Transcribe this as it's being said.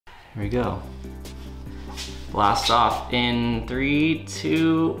Here we go. Blast off in 3,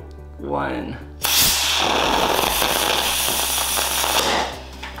 2, 1.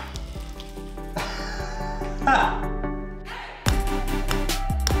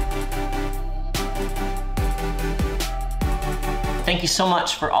 Thank you so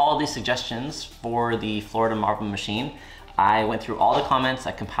much for all of these suggestions for the Florida marble machine. I went through all the comments,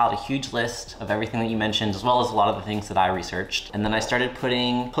 I compiled a huge list of everything that you mentioned, as well as a lot of the things that I researched. And then I started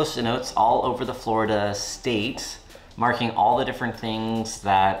putting Post-it notes all over the Florida state, marking all the different things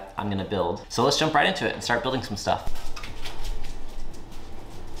that I'm gonna build. So let's jump right into it and start building some stuff.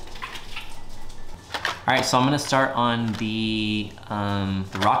 All right, so I'm gonna start on the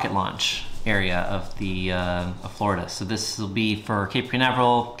rocket launch area of Florida. So this will be for Cape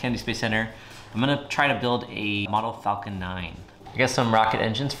Canaveral, Kennedy Space Center. I'm gonna try to build a model Falcon 9. I got some rocket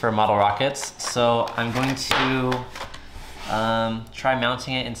engines for model rockets. So I'm going to try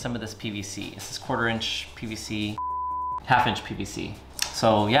mounting it in some of this PVC. This is 1/4 inch PVC, 1/2 inch PVC.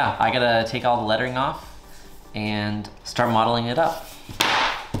 So yeah, I gotta take all the lettering off and start modeling it up.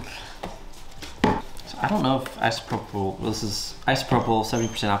 So I don't know if isopropyl, this is isopropyl,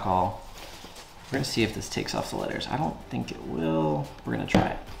 70% alcohol. We're gonna see if this takes off the letters. I don't think it will. We're gonna try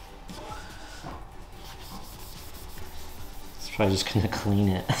it. It's probably just gonna clean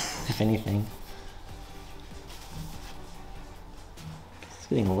it, if anything. It's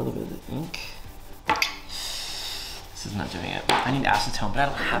getting a little bit of ink. This is not doing it. I need acetone, but I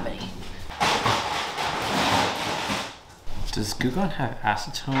don't have any. Does Goo Gone have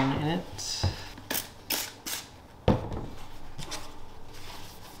acetone in it?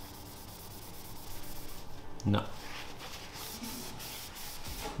 No.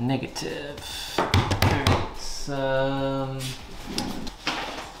 Negative. Alright, so...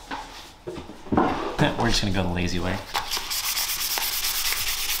 we're just gonna go the lazy way.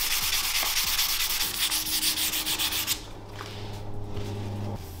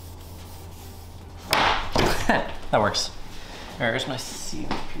 That works. Alright, here's my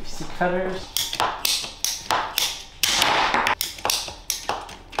PVC cutters.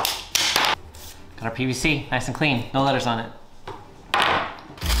 Got our PVC, nice and clean, no letters on it.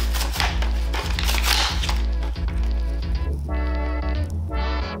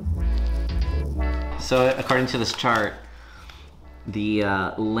 So according to this chart, the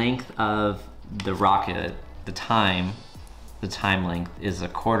length of the rocket, the time length is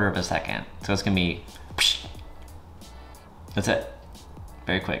 1/4 of a second. So it's gonna be, that's it,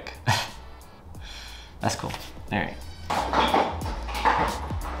 very quick. That's cool, all right.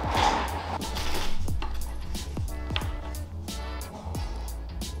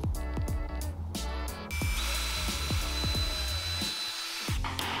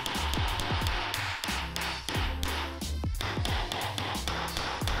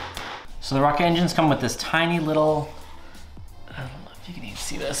 So the rocket engines come with this tiny little, I don't know if you can even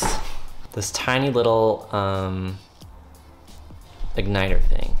see this. This tiny little igniter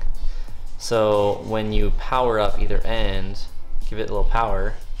thing. So when you power up either end, give it a little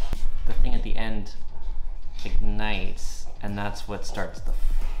power, the thing at the end ignites, and that's what starts the...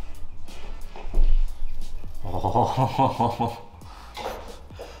 Oh.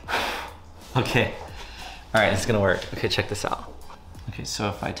 Okay. All right, this is gonna work. Okay, check this out. Okay, so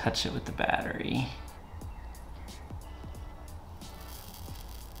if I touch it with the battery,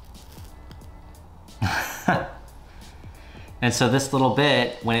 and so this little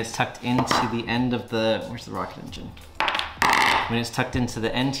bit, when it's tucked into the end of the, where's the rocket engine? When it's tucked into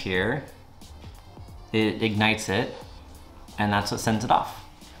the end here, it ignites it, and that's what sends it off.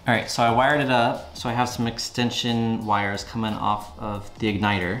 All right, so I wired it up, so I have some extension wires coming off of the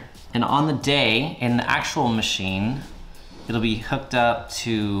igniter. And on the day, in the actual machine, it'll be hooked up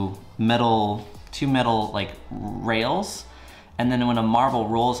to two metal like rails, and then when a marble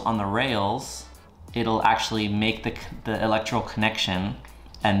rolls on the rails, it'll actually make the electrical connection,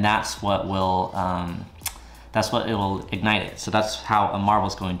 and that's what will it'll ignite it. So that's how a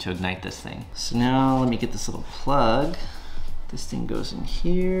marble's going to ignite this thing. So now let me get this little plug. This thing goes in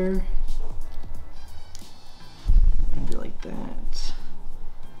here, maybe like that.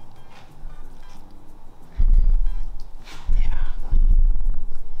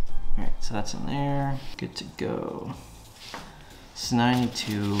 Alright, so that's in there, good to go. So now I need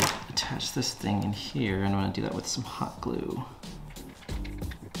to attach this thing in here, and I'm gonna do that with some hot glue.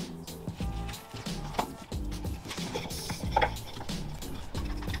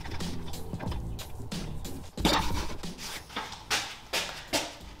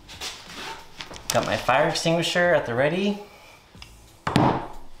 Got my fire extinguisher at the ready.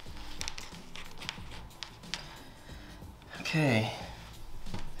 Okay.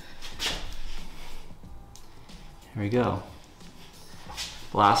 Here we go.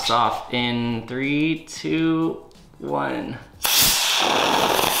 Blast off in 3, 2, 1.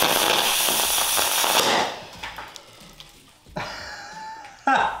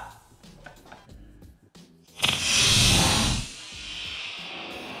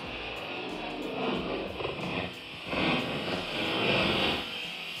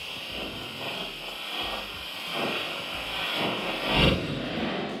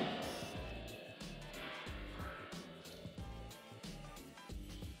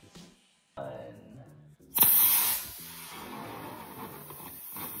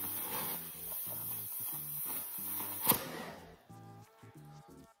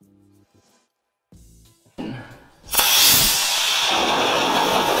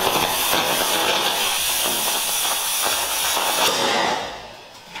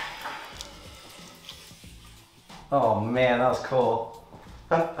 Oh man, that was cool.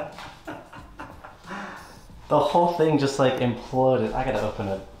 The whole thing just like imploded. I gotta open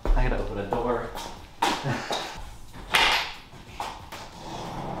a door.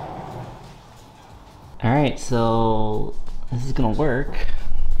 All right, so this is gonna work.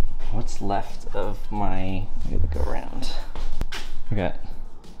 What's left of my, I'm gonna go around. We got,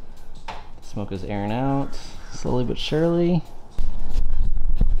 smoke is airing out slowly but surely.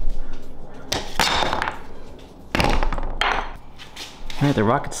 All right, the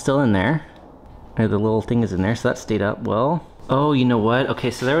rocket's still in there. The little thing is in there, so that stayed up well. Oh, you know what? Okay,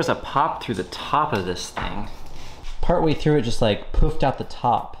 so there was a pop through the top of this thing. Partway through it just like poofed out the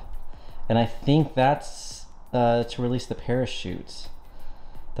top. And I think that's to release the parachute.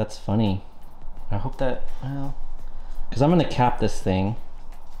 That's funny. I hope that, well, because I'm gonna cap this thing.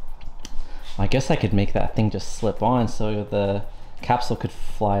 I guess I could make that thing just slip on so the capsule could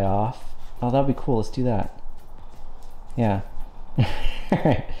fly off. Oh, that'd be cool, let's do that. Yeah.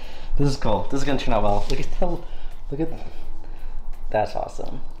 Alright, this is cool. This is gonna turn out well. Look at, that's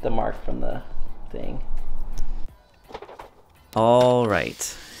awesome. The mark from the thing.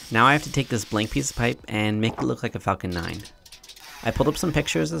 Alright, now I have to take this blank piece of pipe and make it look like a Falcon 9. I pulled up some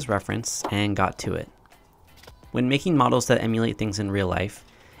pictures as reference and got to it. When making models that emulate things in real life,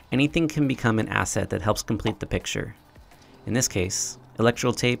 anything can become an asset that helps complete the picture. In this case,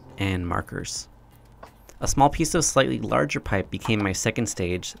 electrical tape and markers. A small piece of slightly larger pipe became my second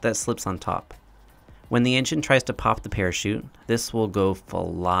stage that slips on top. When the engine tries to pop the parachute, this will go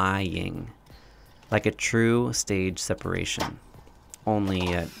flying, like a true stage separation,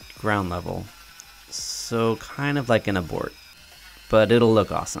 only at ground level, so kind of like an abort, but it'll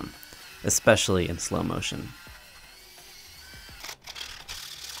look awesome, especially in slow motion.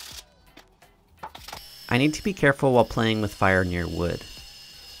 I need to be careful while playing with fire near wood.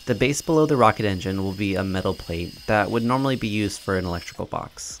 The base below the rocket engine will be a metal plate that would normally be used for an electrical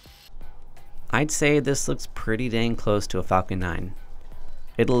box. I'd say this looks pretty dang close to a Falcon 9.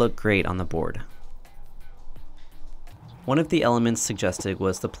 It'll look great on the board. One of the elements suggested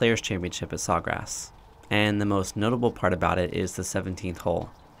was the Players' Championship at Sawgrass, and the most notable part about it is the 17th hole.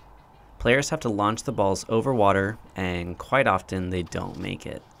 Players have to launch the balls over water, and quite often they don't make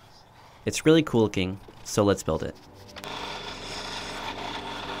it. It's really cool looking, so let's build it.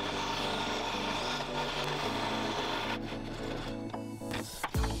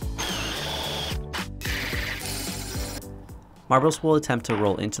 Marbles will attempt to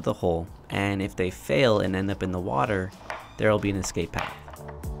roll into the hole, and if they fail and end up in the water, there will be an escape path.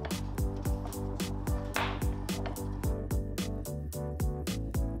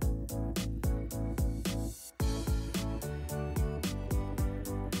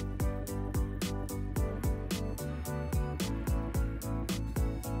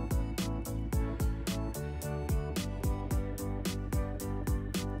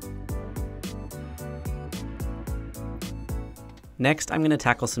 Next, I'm going to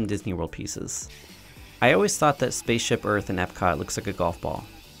tackle some Disney World pieces. I always thought that Spaceship Earth in Epcot looks like a golf ball,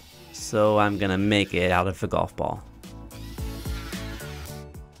 so I'm going to make it out of a golf ball.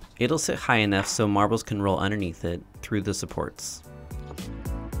 It'll sit high enough so marbles can roll underneath it through the supports.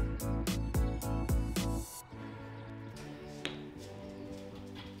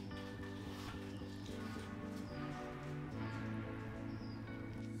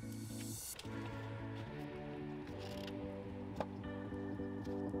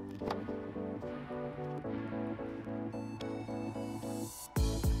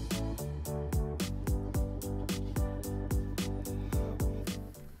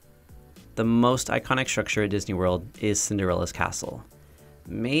 The most iconic structure at Disney World is Cinderella's castle.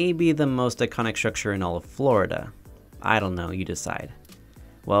 Maybe the most iconic structure in all of Florida. I don't know, you decide.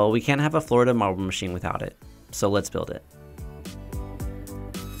 Well, we can't have a Florida marble machine without it, so let's build it.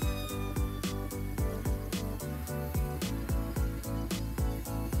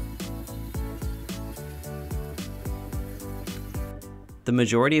 The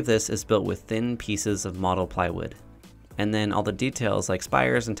majority of this is built with thin pieces of model plywood, and then all the details like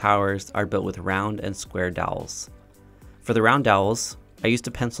spires and towers are built with round and square dowels. For the round dowels, I used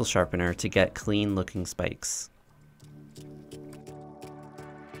a pencil sharpener to get clean looking spikes.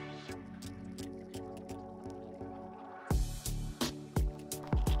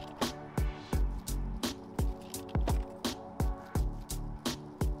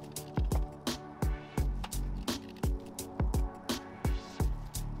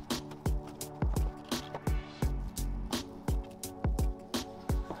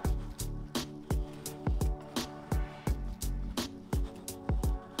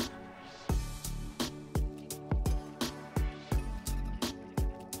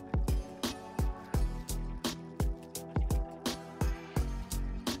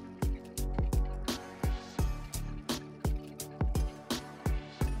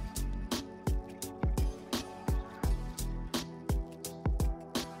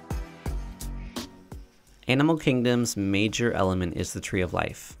 Animal Kingdom's major element is the Tree of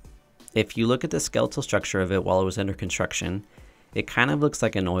Life. If you look at the skeletal structure of it while it was under construction, it kind of looks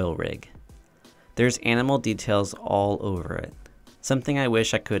like an oil rig. There's animal details all over it, something I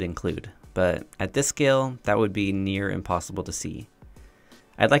wish I could include, but at this scale, that would be near impossible to see.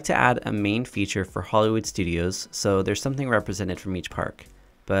 I'd like to add a main feature for Hollywood Studios, so there's something represented from each park,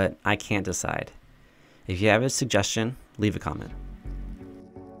 but I can't decide. If you have a suggestion, leave a comment.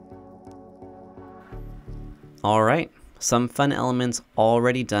 Alright, some fun elements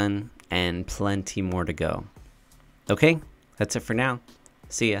already done and plenty more to go. Okay, that's it for now.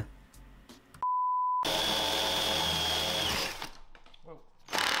 See ya.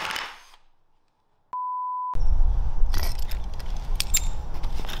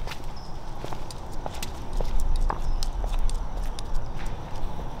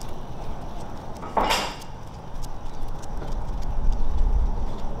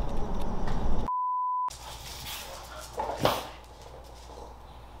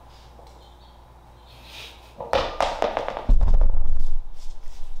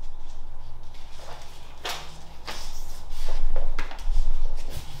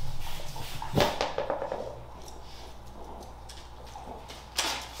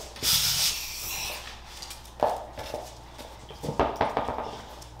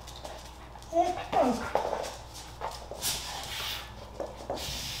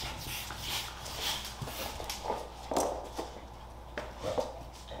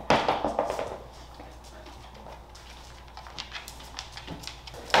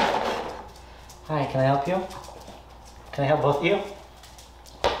 Hi, can I help you? Can I help both of you?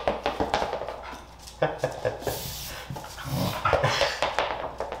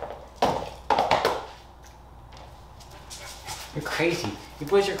 You're crazy. You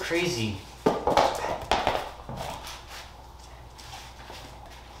boys are crazy.